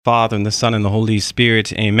Father, and the Son, and the Holy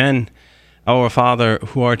Spirit. Amen. Our Father,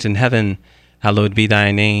 who art in heaven, hallowed be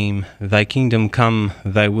thy name. Thy kingdom come,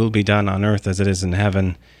 thy will be done on earth as it is in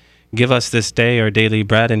heaven. Give us this day our daily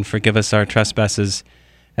bread, and forgive us our trespasses,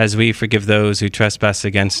 as we forgive those who trespass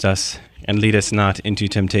against us. And lead us not into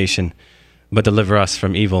temptation, but deliver us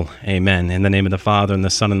from evil. Amen. In the name of the Father, and the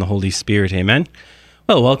Son, and the Holy Spirit. Amen.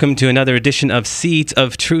 Well, welcome to another edition of Seeds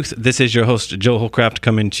of Truth. This is your host, Joe Holcraft,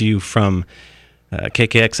 coming to you from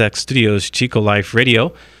KKXX Studios, Chico Life Radio,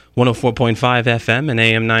 104.5 FM and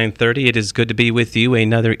AM 930. It is good to be with you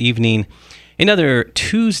another evening, another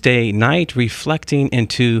Tuesday night, reflecting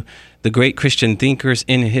into the great Christian thinkers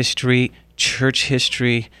in history, church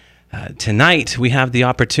history. Tonight, we have the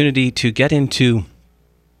opportunity to get into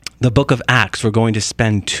the book of Acts. We're going to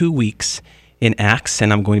spend 2 weeks in Acts,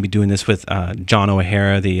 and I'm going to be doing this with John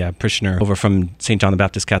O'Hara, the parishioner over from St. John the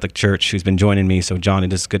Baptist Catholic Church, who's been joining me. So, John,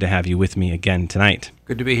 it is good to have you with me again tonight.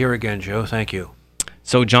 Good to be here again, Joe. Thank you.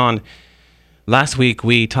 So, John, last week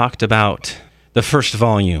we talked about the first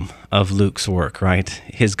volume of Luke's work, right?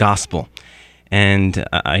 His gospel. And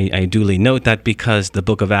I duly note that because the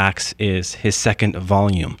book of Acts is his second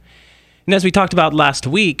volume. And as we talked about last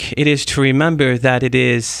week, it is to remember that it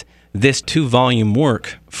is this 2-volume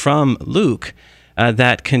work from Luke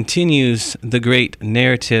that continues the great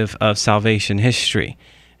narrative of salvation history.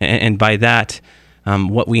 And by that,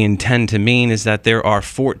 what we intend to mean is that there are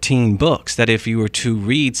 14 books that if you were to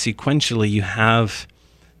read sequentially, you have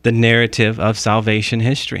the narrative of salvation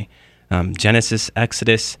history. Genesis,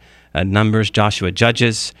 Exodus, Numbers, Joshua,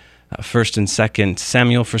 Judges, 1st and 2nd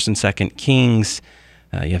Samuel, 1st and 2nd Kings.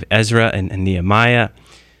 You have Ezra and Nehemiah,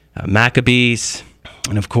 Maccabees,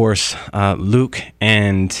 and of course, Luke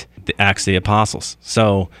and the Acts of the Apostles.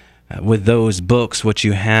 So with those books, what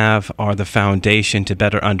you have are the foundation to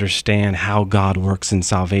better understand how God works in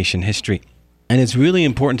salvation history. And it's really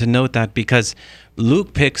important to note that because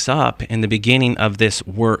Luke picks up in the beginning of this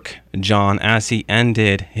work, John, as he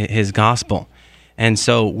ended his gospel. And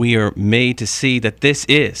so we are made to see that this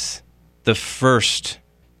is the first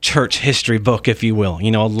church history book, if you will. You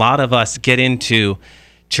know, a lot of us get into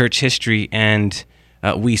church history and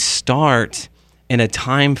we start in a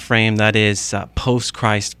time frame that is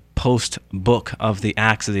post-Christ, post-book of the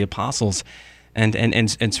Acts of the Apostles. And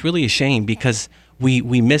it's really a shame because we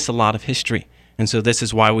miss a lot of history. And so this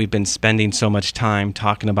is why we've been spending so much time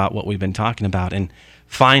talking about what we've been talking about. And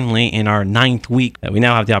finally, in our 9th week, we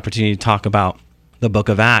now have the opportunity to talk about the book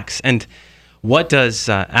of Acts. And what does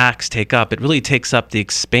Acts take up? It really takes up the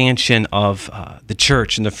expansion of the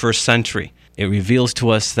church in the first century. It reveals to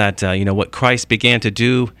us that, what Christ began to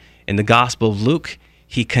do in the Gospel of Luke,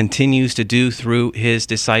 he continues to do through his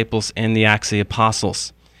disciples in the Acts of the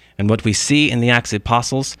Apostles. And what we see in the Acts of the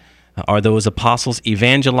Apostles are those apostles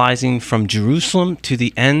evangelizing from Jerusalem to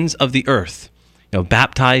the ends of the earth,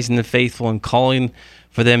 baptizing the faithful and calling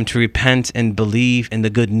for them to repent and believe in the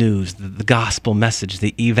good news, the gospel message,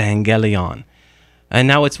 the evangelion. And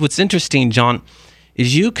now what's interesting, John,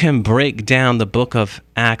 is you can break down the book of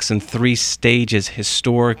Acts in 3 stages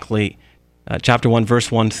historically. Chapter 1, verse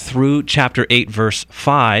 1 through chapter 8, verse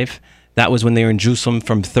 5. That was when they were in Jerusalem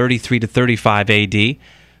from 33 to 35 AD.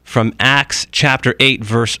 From Acts chapter 8,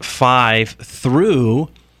 verse 5 through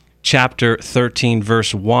chapter 13,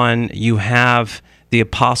 verse 1, you have the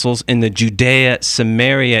apostles in the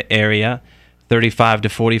Judea-Samaria area, 35 to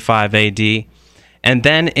 45 AD. And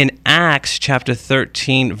then in Acts chapter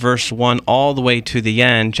 13, verse 1, all the way to the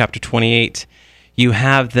end, chapter 28, you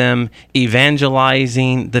have them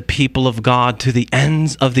evangelizing the people of God to the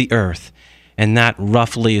ends of the earth. And that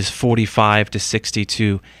roughly is 45 to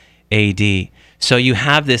 62 AD. So you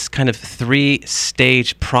have this kind of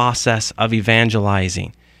 3-stage process of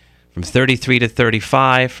evangelizing. From 33 to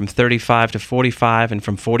 35, from 35 to 45, and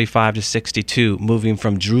from 45 to 62, moving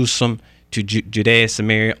from Jerusalem to Judea,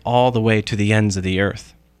 Samaria, all the way to the ends of the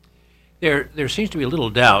earth. There seems to be a little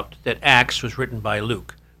doubt that Acts was written by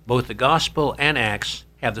Luke. Both the Gospel and Acts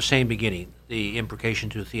have the same beginning, the imprecation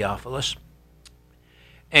to Theophilus.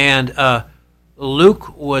 And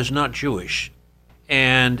Luke was not Jewish,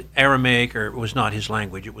 and Aramaic was not his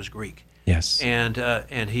language, it was Greek. Yes.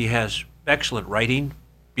 And he has excellent writing,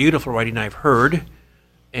 beautiful writing I've heard,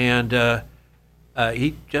 and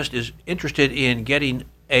he just is interested in getting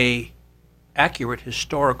a accurate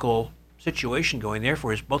historical situation going.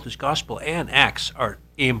 Therefore, both his Gospel and Acts are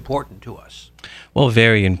important to us. Well,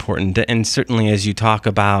 very important. And certainly as you talk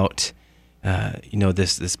about,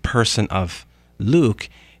 this person of Luke,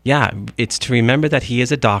 it's to remember that he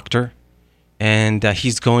is a doctor and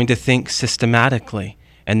he's going to think systematically.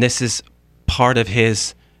 And this is part of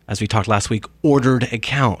his, as we talked last week, ordered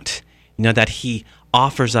account, that he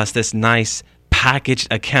offers us this nice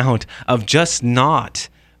packaged account of just not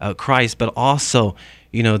Christ, but also,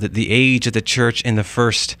 the age of the church in the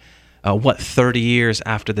first, 30 years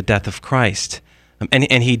after the death of Christ.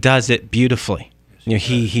 And he does it beautifully.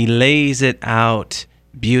 He lays it out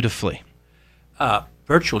beautifully.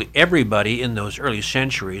 Virtually everybody in those early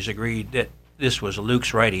centuries agreed that this was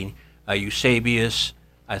Luke's writing. Eusebius,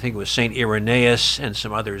 I think it was St. Irenaeus, and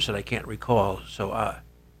some others that I can't recall. So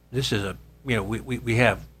this is we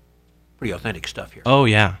have pretty authentic stuff here. Oh,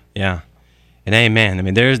 yeah. And amen. I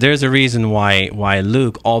mean, there's a reason why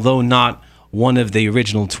Luke, although not one of the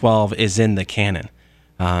original 12, is in the canon.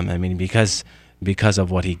 Because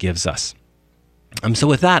of what he gives us. So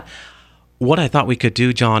with that, what I thought we could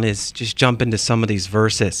do, John, is just jump into some of these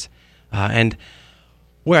verses. And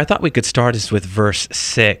where I thought we could start is with verse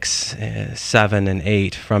 6, 7, and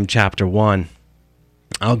 8 from chapter 1.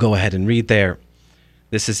 I'll go ahead and read there.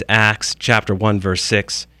 This is Acts chapter 1, verse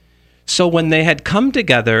 6. So when they had come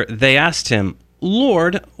together, they asked him,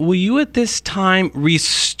 Lord, will you at this time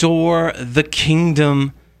restore the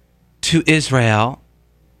kingdom to Israel?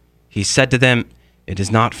 He said to them, it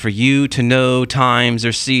is not for you to know times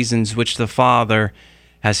or seasons which the Father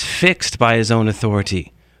has fixed by his own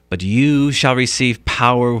authority, but you shall receive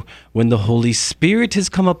power when the Holy Spirit has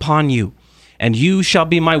come upon you, and you shall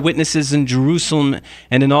be my witnesses in Jerusalem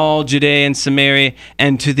and in all Judea and Samaria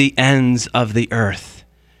and to the ends of the earth.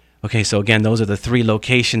 Okay, so again, those are the three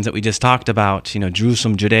locations that we just talked about,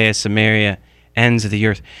 Jerusalem, Judea, Samaria, ends of the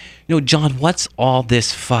earth. John, what's all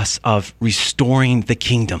this fuss of restoring the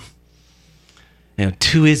kingdom?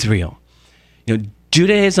 To Israel.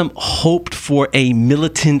 Judaism hoped for a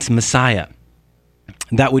militant Messiah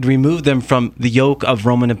that would remove them from the yoke of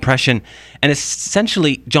Roman oppression and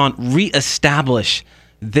essentially, John, reestablish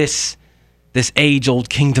this age-old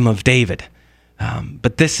kingdom of David.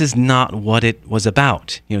 But this is not what it was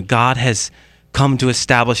about. God has come to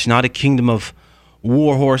establish not a kingdom of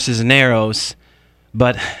war horses and arrows,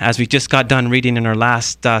 but as we just got done reading in our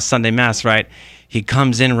last Sunday Mass, right? He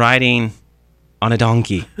comes in riding on a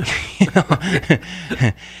donkey.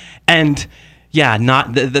 And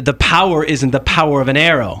not the power isn't the power of an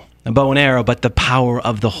arrow, a bow and arrow, but the power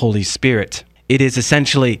of the Holy Spirit. It is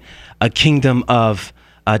essentially a kingdom of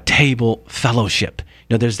a table fellowship.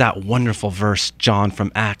 There's that wonderful verse, John,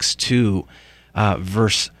 from Acts 2,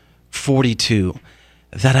 verse 42,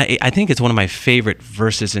 that I think is one of my favorite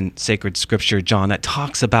verses in sacred scripture, John, that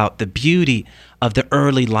talks about the beauty of the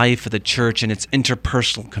early life of the church and its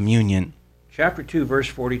interpersonal communion. Chapter 2, verse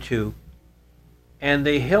 42, and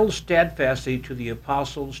they held steadfastly to the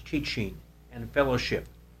apostles' teaching and fellowship,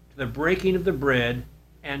 to the breaking of the bread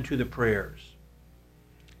and to the prayers.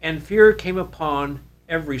 And fear came upon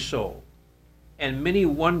every soul, and many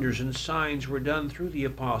wonders and signs were done through the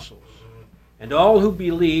apostles. And all who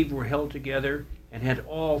believed were held together and had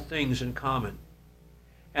all things in common.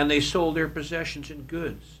 And they sold their possessions and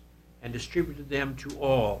goods, and distributed them to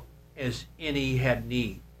all as any had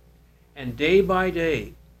need. And day by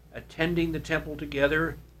day, attending the temple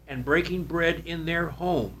together and breaking bread in their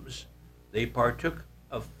homes, they partook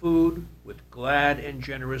of food with glad and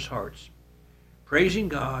generous hearts, praising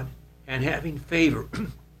God and having favor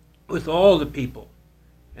with all the people.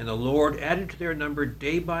 And the Lord added to their number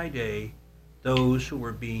day by day those who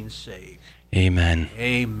were being saved. Amen.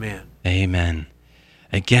 Amen. Amen.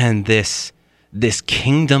 Again, this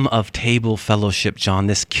kingdom of table fellowship, John,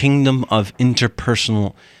 this kingdom of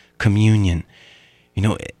interpersonal communion.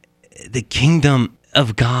 The kingdom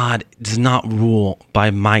of God does not rule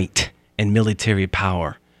by might and military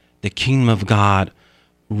power. The kingdom of God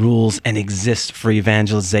rules and exists for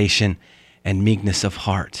evangelization and meekness of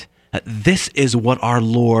heart. This is what our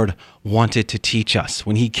Lord wanted to teach us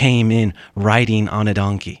when he came in riding on a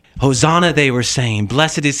donkey. Hosanna, they were saying,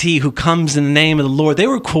 blessed is he who comes in the name of the Lord. They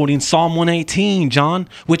were quoting Psalm 118, John,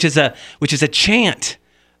 which is a chant.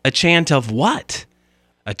 A chant of what?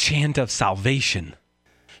 A chant of salvation.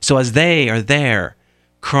 So as they are there,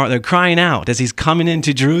 they're crying out as he's coming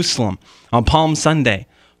into Jerusalem on Palm Sunday,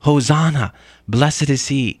 Hosanna, blessed is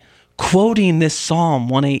he, quoting this Psalm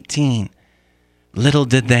 118. Little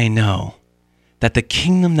did they know that the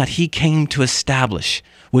kingdom that he came to establish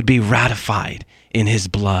would be ratified in his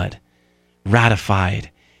blood,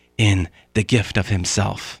 ratified in the gift of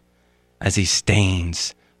himself as he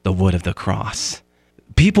stains the wood of the cross.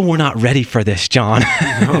 People were not ready for this, John.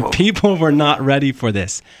 No. People were not ready for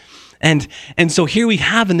this. And so here we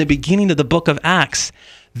have in the beginning of the book of Acts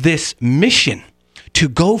this mission to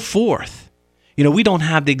go forth. We don't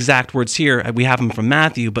have the exact words here. We have them from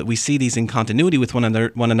Matthew, but we see these in continuity with one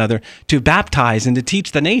another to baptize and to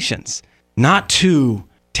teach the nations, not to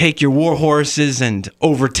take your war horses and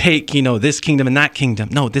overtake, this kingdom and that kingdom.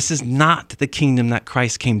 No, this is not the kingdom that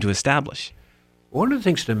Christ came to establish. One of the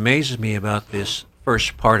things that amazes me about this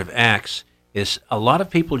first part of Acts is a lot of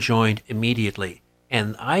people joined immediately,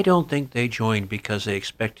 and I don't think they joined because they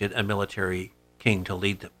expected a military king to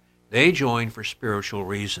lead them. They joined for spiritual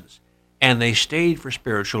reasons, and they stayed for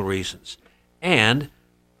spiritual reasons. And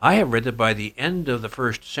I have read that by the end of the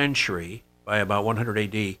first century, by about 100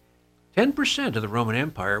 AD, 10% of the Roman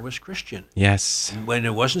Empire was Christian. Yes. When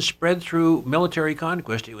it wasn't spread through military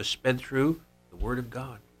conquest, it was spread through the Word of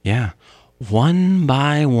God. Yeah. One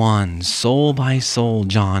by one, soul by soul,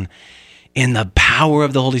 John, in the power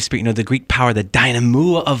of the Holy Spirit, the Greek power, the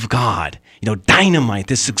dynamo of God, dynamite,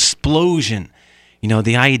 this explosion.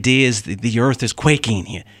 The idea is the earth is quaking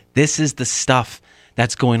here. This is the stuff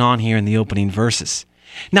that's going on here in the opening verses.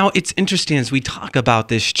 Now, it's interesting as we talk about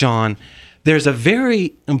this, John, there's a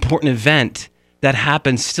very important event that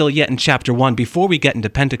happens still yet in chapter 1 before we get into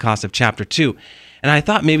Pentecost of chapter 2. And I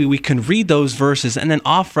thought maybe we can read those verses and then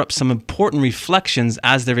offer up some important reflections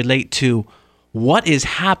as they relate to what is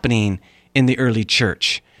happening in the early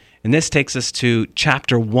church. And this takes us to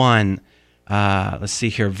chapter 1, let's see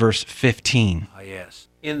here, verse 15. Yes.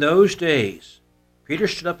 In those days, Peter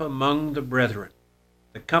stood up among the brethren.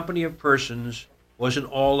 The company of persons was in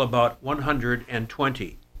all about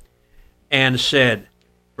 120, and said,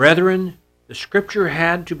 Brethren, the scripture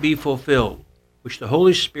had to be fulfilled, which the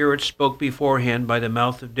Holy Spirit spoke beforehand by the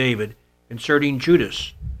mouth of David concerning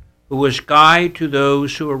Judas, who was guide to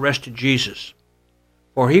those who arrested Jesus.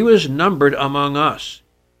 For he was numbered among us,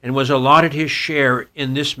 and was allotted his share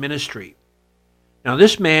in this ministry. Now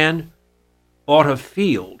this man bought a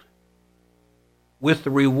field with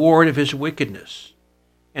the reward of his wickedness,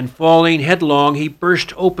 and falling headlong he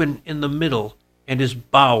burst open in the middle, and his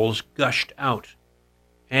bowels gushed out.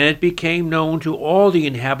 And it became known to all the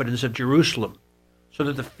inhabitants of Jerusalem, so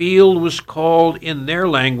that the field was called in their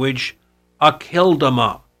language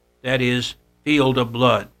Akeldama, that is, field of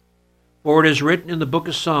blood. For it is written in the book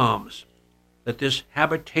of Psalms, that this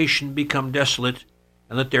habitation become desolate,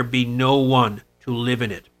 and let there be no one to live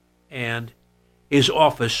in it, and his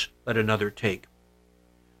office let another take.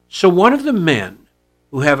 So one of the men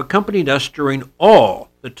who have accompanied us during all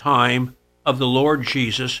the time of the Lord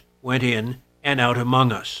Jesus went in and out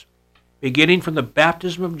among us, beginning from the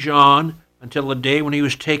baptism of John until the day when he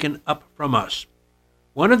was taken up from us.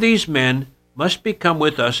 One of these men must become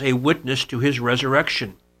with us a witness to his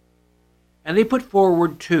resurrection. And they put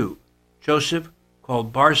forward two, Joseph,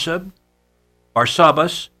 called Barsabas,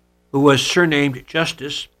 who was surnamed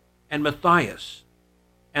Justus, and Matthias.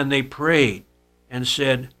 And they prayed and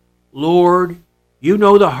said, Lord, you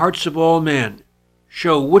know the hearts of all men.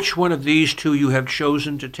 Show which one of these two you have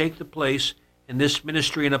chosen to take the place in this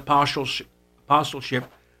ministry and apostleship from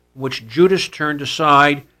which Judas turned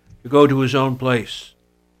aside to go to his own place.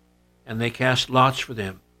 And they cast lots for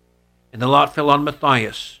them. And the lot fell on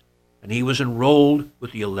Matthias, and he was enrolled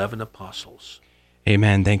with the 11 apostles.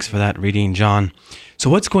 Amen. Thanks for that reading, John. So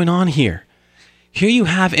what's going on here? Here you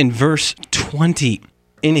have in verse 20,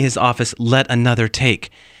 in his office, let another take.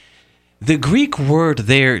 The Greek word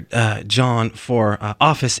there, John, for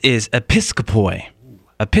office is episkopoi.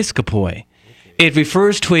 Episkopoi. It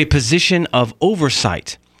refers to a position of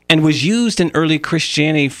oversight and was used in early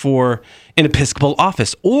Christianity for an episcopal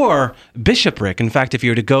office or bishopric. In fact, if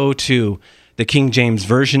you were to go to the King James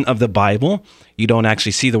Version of the Bible, you don't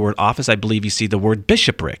actually see the word office. I believe you see the word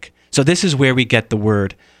bishopric. So this is where we get the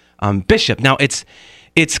word bishop. Now,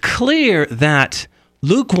 it's clear that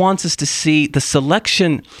Luke wants us to see the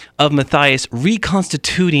selection of Matthias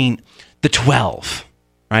reconstituting the 12,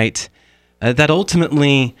 right? That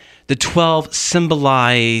ultimately the 12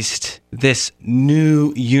 symbolized this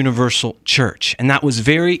new universal church. And that was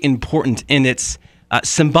very important in its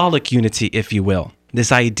symbolic unity, if you will.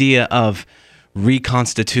 This idea of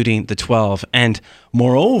reconstituting the 12. And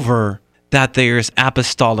moreover, that there's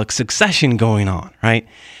apostolic succession going on, right?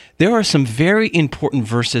 There are some very important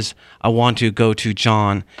verses I want to go to,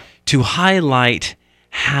 John, to highlight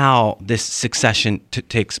how this succession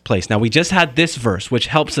takes place. Now, we just had this verse, which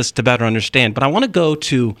helps us to better understand, but I want to go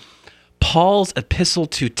to Paul's epistle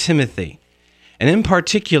to Timothy. And in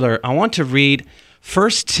particular, I want to read 1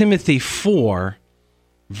 Timothy 4,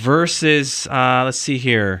 verses, let's see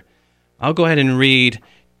here. I'll go ahead and read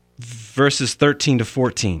verses 13 to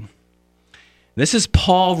 14. This is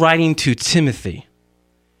Paul writing to Timothy.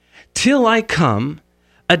 Till I come,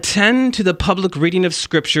 attend to the public reading of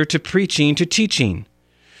Scripture, to preaching, to teaching.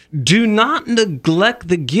 Do not neglect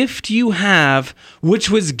the gift you have, which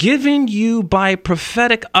was given you by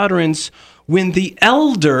prophetic utterance when the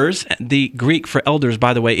elders, the Greek for elders,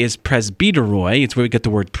 by the way, is presbyteroi, it's where we get the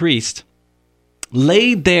word priest,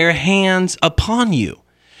 laid their hands upon you.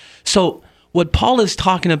 So what Paul is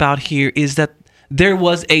talking about here is that there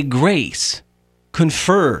was a grace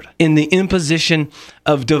conferred in the imposition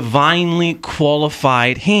of divinely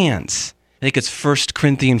qualified hands. I think it's 1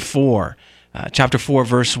 Corinthians 4, chapter 4,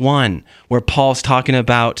 verse 1, where Paul's talking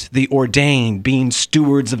about the ordained being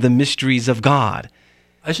stewards of the mysteries of God.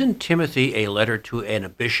 Isn't Timothy a letter to a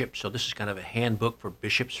bishop? So this is kind of a handbook for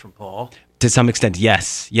bishops from Paul? To some extent,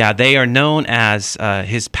 yes. Yeah, they are known as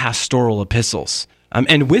his pastoral epistles.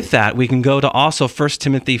 And with that, we can go to also 1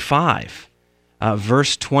 Timothy 5,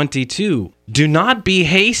 verse 22. Do not be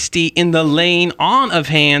hasty in the laying on of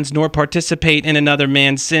hands, nor participate in another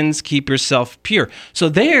man's sins. Keep yourself pure. So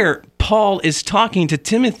there, Paul is talking to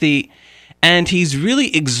Timothy, and he's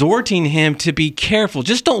really exhorting him to be careful.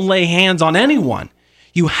 Just don't lay hands on anyone.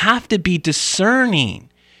 You have to be discerning.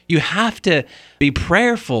 You have to be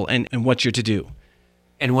prayerful in what you're to do.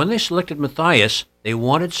 And when they selected Matthias, they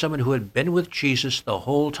wanted someone who had been with Jesus the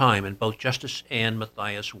whole time, and both Justus and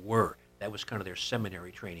Matthias were. That was kind of their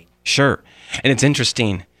seminary training. Sure. And it's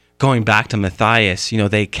interesting, going back to Matthias,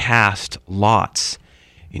 they cast lots.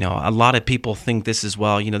 A lot of people think this is,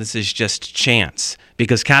 this is just chance,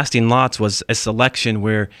 because casting lots was a selection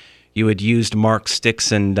where you had used marked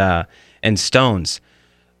sticks and stones.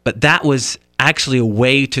 But that was actually a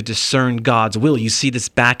way to discern God's will. You see this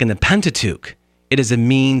back in the Pentateuch. It is a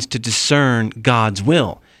means to discern God's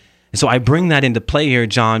will. And so I bring that into play here,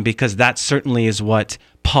 John, because that certainly is what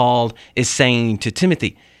Paul is saying to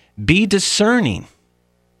Timothy. Be discerning.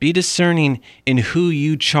 Be discerning in who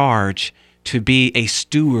you charge to be a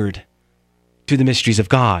steward to the mysteries of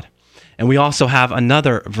God. And we also have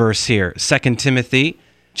another verse here, 2 Timothy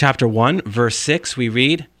chapter 1, verse 6, we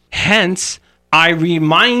read, hence, I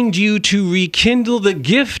remind you to rekindle the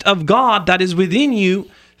gift of God that is within you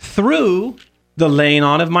through the laying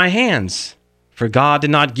on of my hands. For God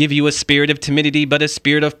did not give you a spirit of timidity, but a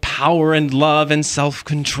spirit of power and love and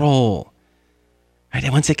self-control. Right?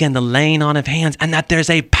 And once again, the laying on of hands, and that there's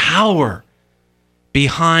a power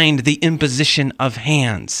behind the imposition of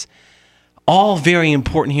hands. All very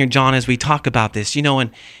important here, John, as we talk about this.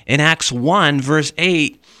 In Acts 1, verse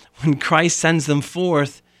 8, when Christ sends them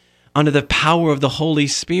forth under the power of the Holy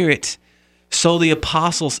Spirit, so the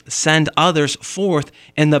apostles send others forth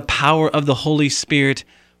in the power of the Holy Spirit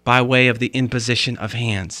by way of the imposition of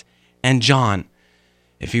hands. And John,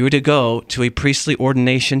 if you were to go to a priestly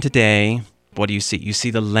ordination today, what do you see? You see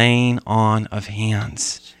the laying on of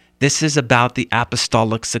hands. This is about the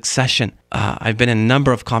apostolic succession. I've been in a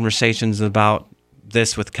number of conversations about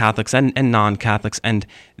this with Catholics and non-Catholics, and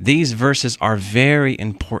these verses are very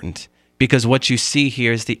important because what you see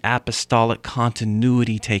here is the apostolic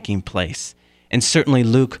continuity taking place. And certainly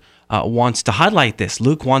Luke wants to highlight this.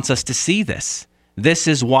 Luke wants us to see this. This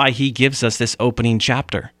is why he gives us this opening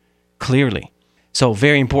chapter, clearly. So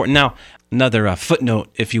very important. Now, another footnote,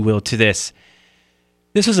 if you will, to this.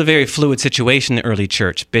 This was a very fluid situation in the early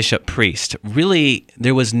church, bishop, priest. Really,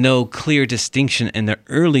 there was no clear distinction in the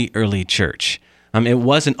early church. It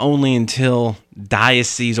wasn't only until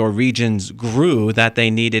dioceses or regions grew that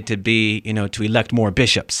they needed to be, to elect more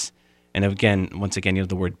bishops. And once again,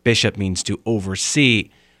 the word bishop means to oversee.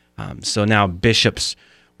 So now bishops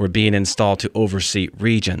were being installed to oversee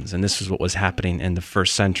regions. And this is what was happening in the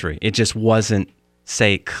first century. It just wasn't,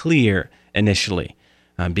 clear initially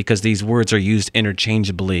because these words are used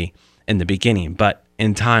interchangeably in the beginning. But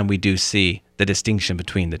in time, we do see the distinction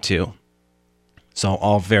between the two. So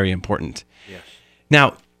all very important. Yes.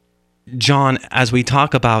 Now, John, as we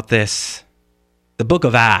talk about this, the book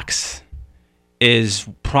of Acts is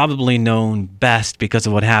probably known best because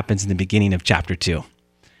of what happens in the beginning of chapter 2.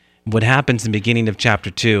 What happens in the beginning of chapter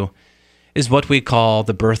 2 is what we call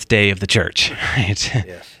the birthday of the church. Right?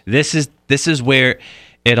 Yes. This is where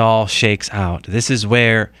it all shakes out. This is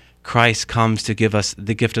where Christ comes to give us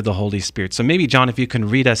the gift of the Holy Spirit. So maybe, John, if you can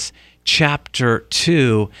read us chapter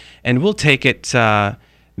 2, and we'll take it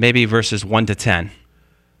maybe verses 1 to 10.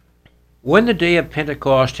 When the day of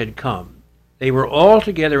Pentecost had come, they were all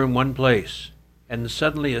together in one place, and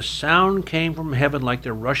suddenly a sound came from heaven like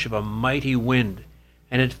the rush of a mighty wind,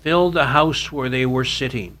 and it filled the house where they were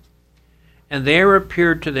sitting. And there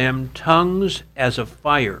appeared to them tongues as of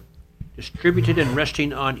fire, distributed and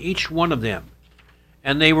resting on each one of them.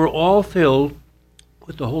 And they were all filled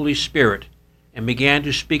with the Holy Spirit, and began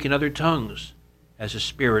to speak in other tongues, as the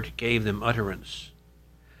Spirit gave them utterance.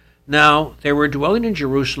 Now there were dwelling in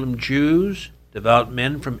Jerusalem Jews, devout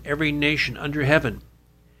men from every nation under heaven.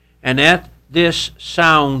 And at this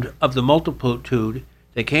sound of the multitude,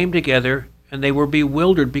 they came together, and they were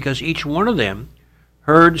bewildered because each one of them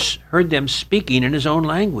heard them speaking in his own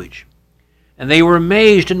language. And they were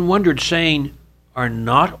amazed and wondered, saying, "Are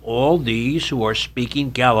not all these who are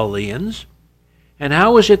speaking Galileans? And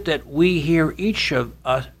how is it that we hear each of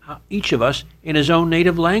us in his own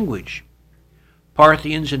native language?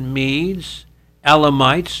 Parthians and Medes,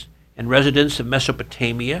 Elamites, and residents of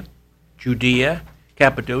Mesopotamia, Judea,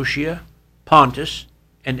 Cappadocia, Pontus,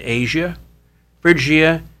 and Asia,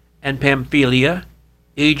 Phrygia and Pamphylia,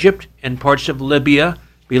 Egypt and parts of Libya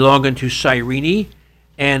belonging to Cyrene,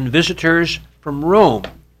 and visitors from Rome,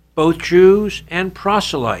 both Jews and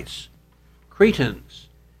proselytes, Cretans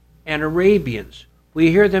and Arabians.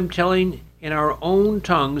 We hear them telling in our own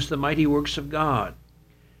tongues the mighty works of God."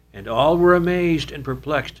 And all were amazed and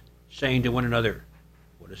perplexed, saying to one another,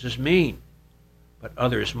 "What does this mean?" But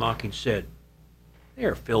others mocking said, "They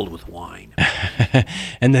are filled with wine."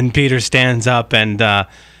 And then Peter stands up and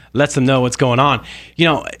lets them know what's going on. You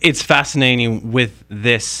know, it's fascinating with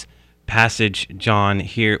this passage, John.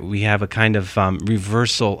 Here we have a kind of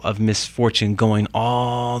reversal of misfortune going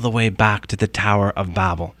all the way back to the Tower of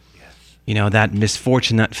Babel. Yes. You know, that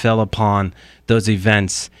misfortune that fell upon those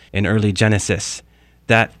events in early Genesis,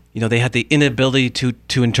 that, you know, they had the inability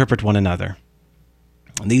to interpret one another.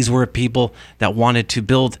 These were people that wanted to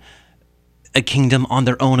build a kingdom on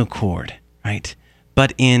their own accord, right?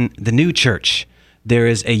 But in the new church, there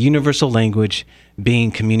is a universal language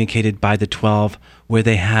being communicated by the 12 where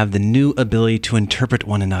they have the new ability to interpret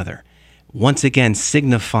one another, once again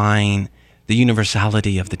signifying the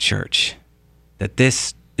universality of the church, that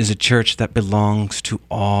this is a church that belongs to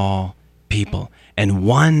all people and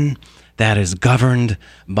one that is governed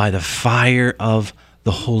by the fire of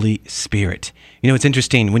the Holy Spirit. You know, it's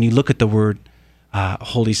interesting when you look at the word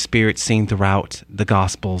Holy Spirit seen throughout the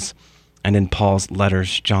Gospels and in Paul's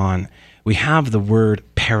letters, John, we have the word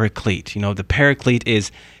paraclete. You know, the paraclete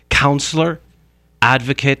is counselor,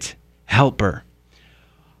 advocate, helper.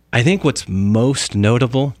 I think what's most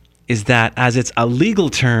notable is that as it's a legal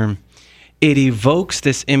term, it evokes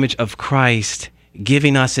this image of Christ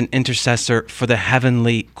giving us an intercessor for the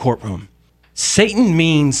heavenly courtroom. Satan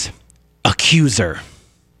means accuser.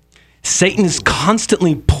 Satan is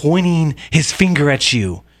constantly pointing his finger at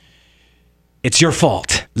you. It's your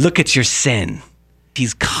fault. Look at your sin.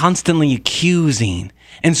 He's constantly accusing.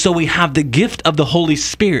 And so we have the gift of the Holy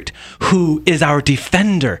Spirit, who is our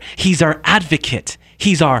defender. He's our advocate.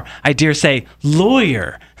 He's our, I dare say,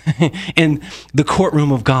 lawyer in the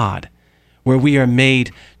courtroom of God, where we are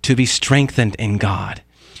made to be strengthened in God.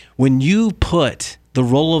 When you put the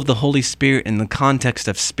role of the Holy Spirit in the context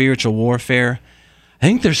of spiritual warfare, I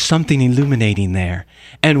think there's something illuminating there.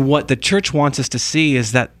 And what the church wants us to see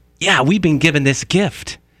is that, yeah, we've been given this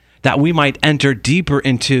gift that we might enter deeper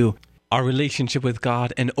into our relationship with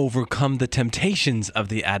God and overcome the temptations of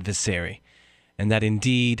the adversary. And that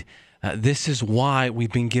indeed, this is why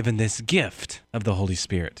we've been given this gift of the Holy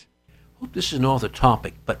Spirit. I hope this isn't off the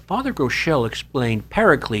topic, but Father Groeschel explained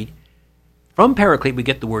paraclete. From paraclete, we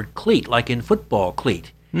get the word cleat, like in football,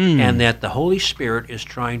 cleat. And that the Holy Spirit is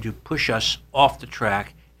trying to push us off the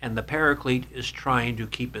track, and the paraclete is trying to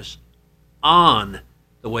keep us on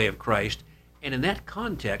the way of Christ. And in that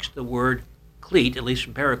context, the word cleat, at least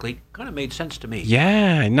from paraclete, kind of made sense to me.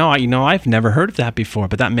 Yeah, no, I've never heard of that before,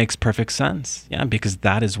 but that makes perfect sense. Yeah, because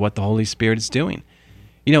that is what the Holy Spirit is doing.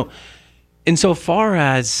 You know, insofar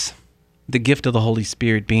as the gift of the Holy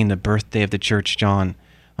Spirit being the birthday of the church, John,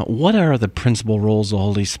 what are the principal roles of the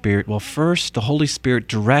Holy Spirit? Well, first, the Holy Spirit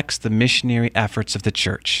directs the missionary efforts of the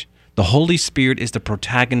church. The Holy Spirit is the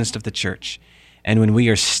protagonist of the church. And when we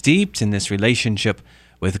are steeped in this relationship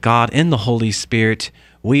with God in the Holy Spirit,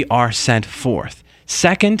 we are sent forth.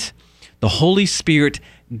 Second, the Holy Spirit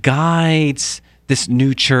guides this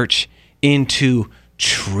new church into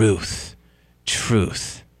truth.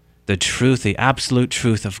 Truth. The truth, the absolute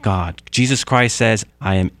truth of God. Jesus Christ says,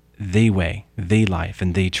 I am the way, the life,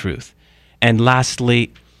 and the truth. And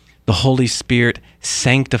lastly, the Holy Spirit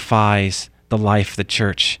sanctifies the life of the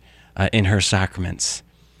church in her sacraments.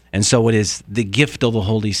 And so it is the gift of the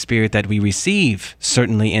Holy Spirit that we receive,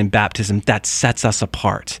 certainly in baptism, that sets us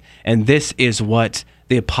apart. And this is what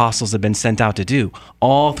the apostles have been sent out to do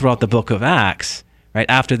all throughout the book of Acts, right?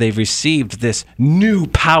 After they've received this new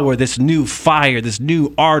power, this new fire, this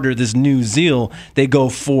new ardor, this new zeal, they go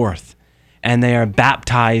forth and they are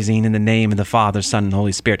baptizing in the name of the Father, Son, and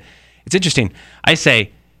Holy Spirit. It's interesting. I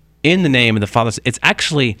say in the name of the Father. It's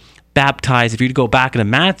actually baptized. If you go back into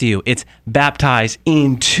Matthew, it's baptized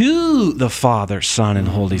into the Father, Son, and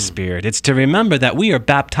Holy Spirit. It's to remember that we are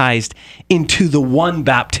baptized into the one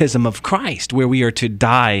baptism of Christ, where we are to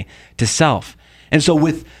die to self. And so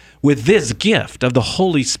with with this gift of the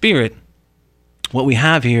Holy Spirit, what we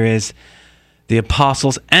have here is the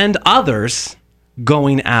apostles and others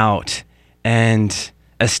going out and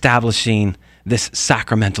establishing this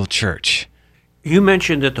sacramental church. You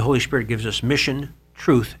mentioned that the Holy Spirit gives us mission,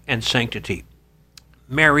 truth, and sanctity.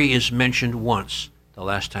 Mary is mentioned once, the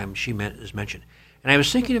last time she is mentioned. And I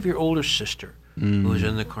was thinking of your older sister, who was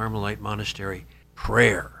in the Carmelite monastery,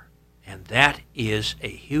 prayer. And that is a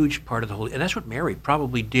huge part of the Holy, and that's what Mary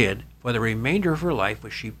probably did for the remainder of her life,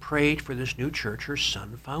 was she prayed for this new church her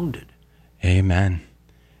son founded. Amen.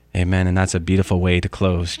 Amen. And that's a beautiful way to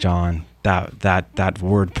close, John. That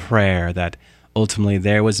word prayer, that ultimately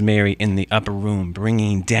there was Mary in the upper room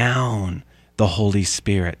bringing down the Holy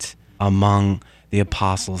Spirit among the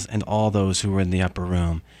apostles and all those who were in the upper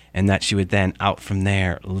room, and that she would then out from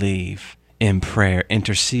there leave in prayer,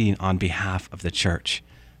 interceding on behalf of the church.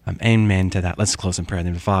 Amen to that. Let's close in prayer. In the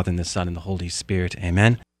name of the Father, and the Son, and the Holy Spirit.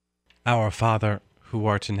 Amen. Our Father, who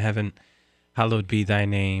art in heaven, hallowed be thy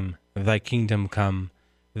name. Thy kingdom come.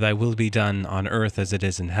 Thy will be done on earth as it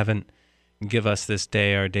is in heaven. Give us this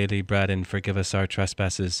day our daily bread, and forgive us our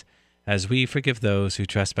trespasses, as we forgive those who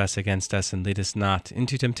trespass against us. And lead us not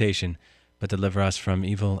into temptation, but deliver us from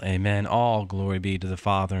evil. Amen. All glory be to the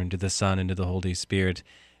Father, and to the Son, and to the Holy Spirit,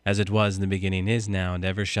 as it was in the beginning, is now, and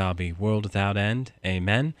ever shall be, world without end.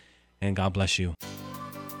 Amen. And God bless you.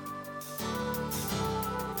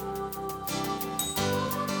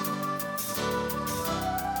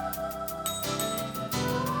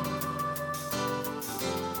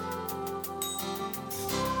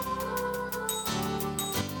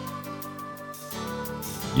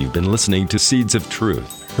 You've been listening to Seeds of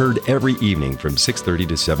Truth, heard every evening from 6:30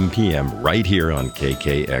 to 7 p.m. right here on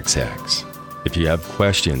KKXX. If you have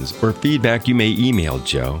questions or feedback, you may email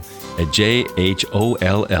Joe at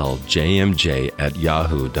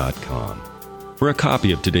jholljmj@yahoo.com. For a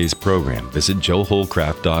copy of today's program, visit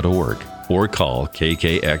joeholcraft.org or call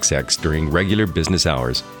KKXX during regular business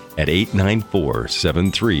hours at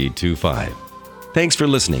 894-7325. Thanks for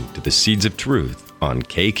listening to the Seeds of Truth on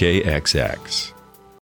KKXX.